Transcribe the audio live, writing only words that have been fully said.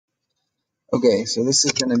Okay, so this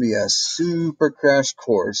is going to be a super crash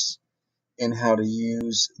course in how to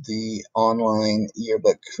use the online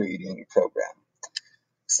yearbook creating program.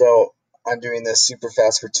 So I'm doing this super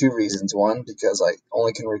fast for two reasons. One, because I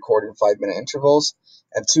only can record in 5-minute intervals,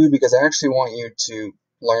 and two, because I actually want you to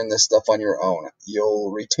learn this stuff on your own.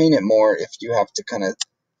 You'll retain it more if you have to kind of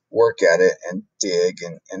work at it and dig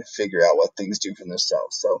and figure out what things do for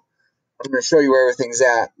themselves. So I'm going to show you where everything's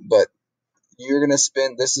at, but you're going to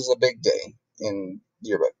spend, this is a big day in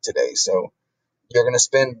yearbook today. So you're going to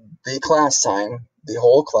spend the class time, the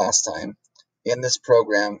whole class time in this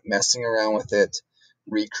program, messing around with it,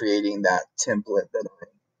 recreating that template that I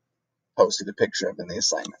posted a picture of in the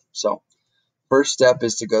assignment. So first step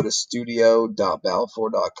is to go to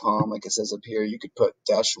studio.balfour.com. Like it says up here, you could put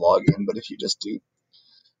 -login, but if you just do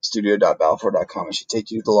studio.balfour.com, it should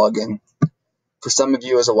take you to the login. For some of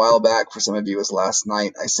you, it was a while back. For some of you, it was last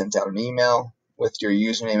night. I sent out an email with your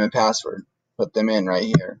username and password. Put them in right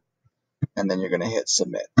here, and then you're going to hit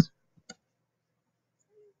submit.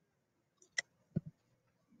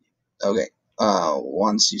 Okay,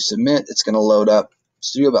 once you submit, it's going to load up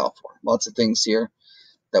Studio Balfour. Lots of things here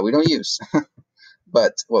that we don't use.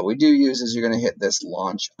 But what we do use is you're going to hit this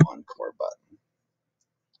Launch Encore button.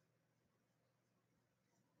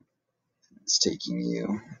 It's taking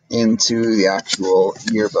you into the actual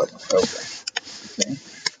yearbook program. Okay.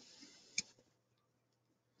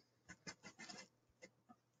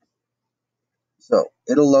 So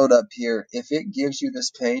it'll load up here. If it gives you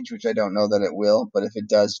this page, which I don't know that it will, but if it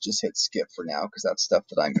does, just hit skip for now because that's stuff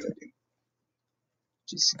that I'm going to do.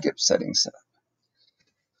 Just skip settings setup.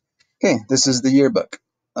 Okay, this is the yearbook.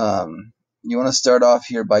 You want to start off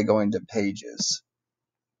here by going to pages.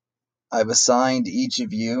 I've assigned each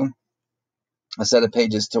of you a set of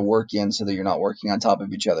pages to work in so that you're not working on top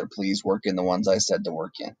of each other. Please work in the ones I said to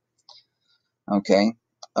work in. Okay,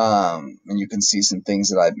 and you can see some things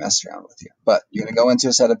that I've messed around with here. But you're going to go into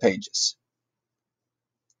a set of pages.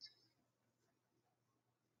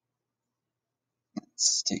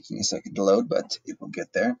 It's taking a second to load, but it will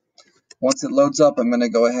get there. Once it loads up, I'm going to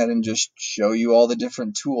go ahead and just show you all the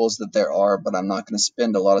different tools that there are, but I'm not going to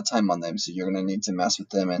spend a lot of time on them, so you're going to need to mess with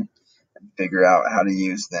them and figure out how to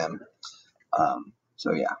use them.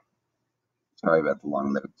 So yeah, sorry about the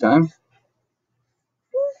long load time.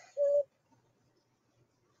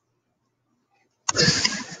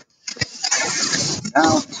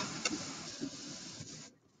 Out.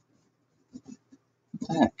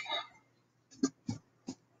 Heck.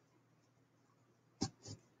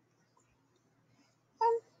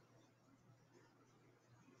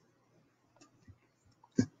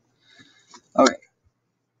 Okay.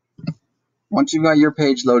 Once you've got your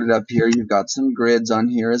page loaded up here, you've got some grids on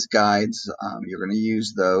here as guides. You're going to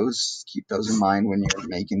use those. Keep those in mind when you're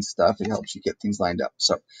making stuff. It helps you get things lined up.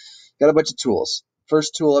 So, got a bunch of tools.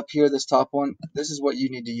 First tool up here, this top one, this is what you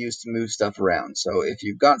need to use to move stuff around. So if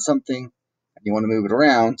you've got something and you want to move it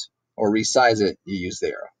around or resize it, you use the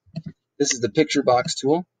arrow. This is the picture box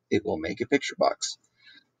tool. It will make a picture box.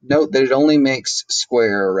 Note that it only makes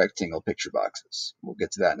square or rectangle picture boxes. We'll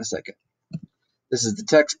get to that in a second. This is the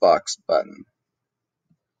text box button.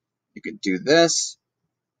 You can do this,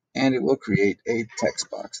 and it will create a text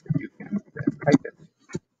box that you can type in.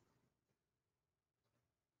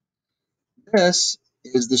 This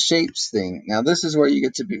is the shapes thing. Now this is where we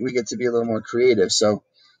get to be a little more creative. So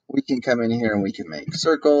we can come in here and we can make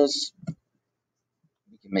circles.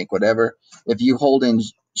 We can make whatever. If you hold in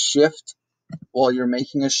Shift while you're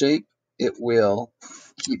making a shape, it will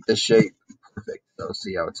keep the shape perfect. So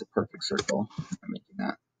see how it's a perfect circle. I'm making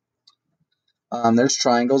that. There's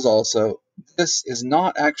triangles also. This is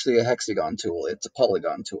not actually a hexagon tool. It's a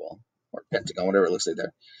polygon tool or pentagon, whatever it looks like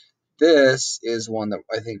there. This is one that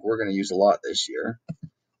I think we're going to use a lot this year.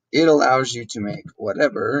 It allows you to make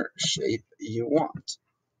whatever shape you want.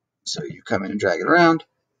 So you come in and drag it around,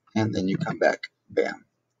 and then you come back, bam.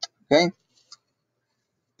 Okay?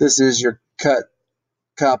 This is your cut,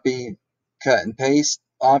 copy, cut, and paste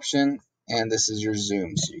option, and this is your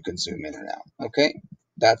zoom, so you can zoom in and out. Okay?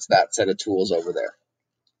 That's that set of tools over there.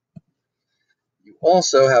 You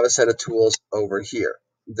also have a set of tools over here.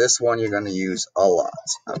 This one you're going to use a lot.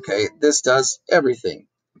 Okay? This does everything.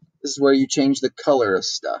 This is where you change the color of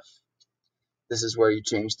stuff. This is where you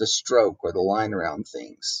change the stroke or the line around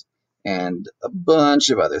things and a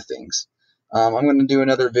bunch of other things. I'm going to do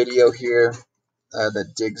another video here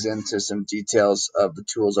that digs into some details of the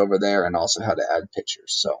tools over there and also how to add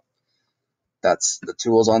pictures. So that's the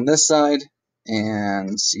tools on this side,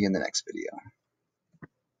 and see you in the next video.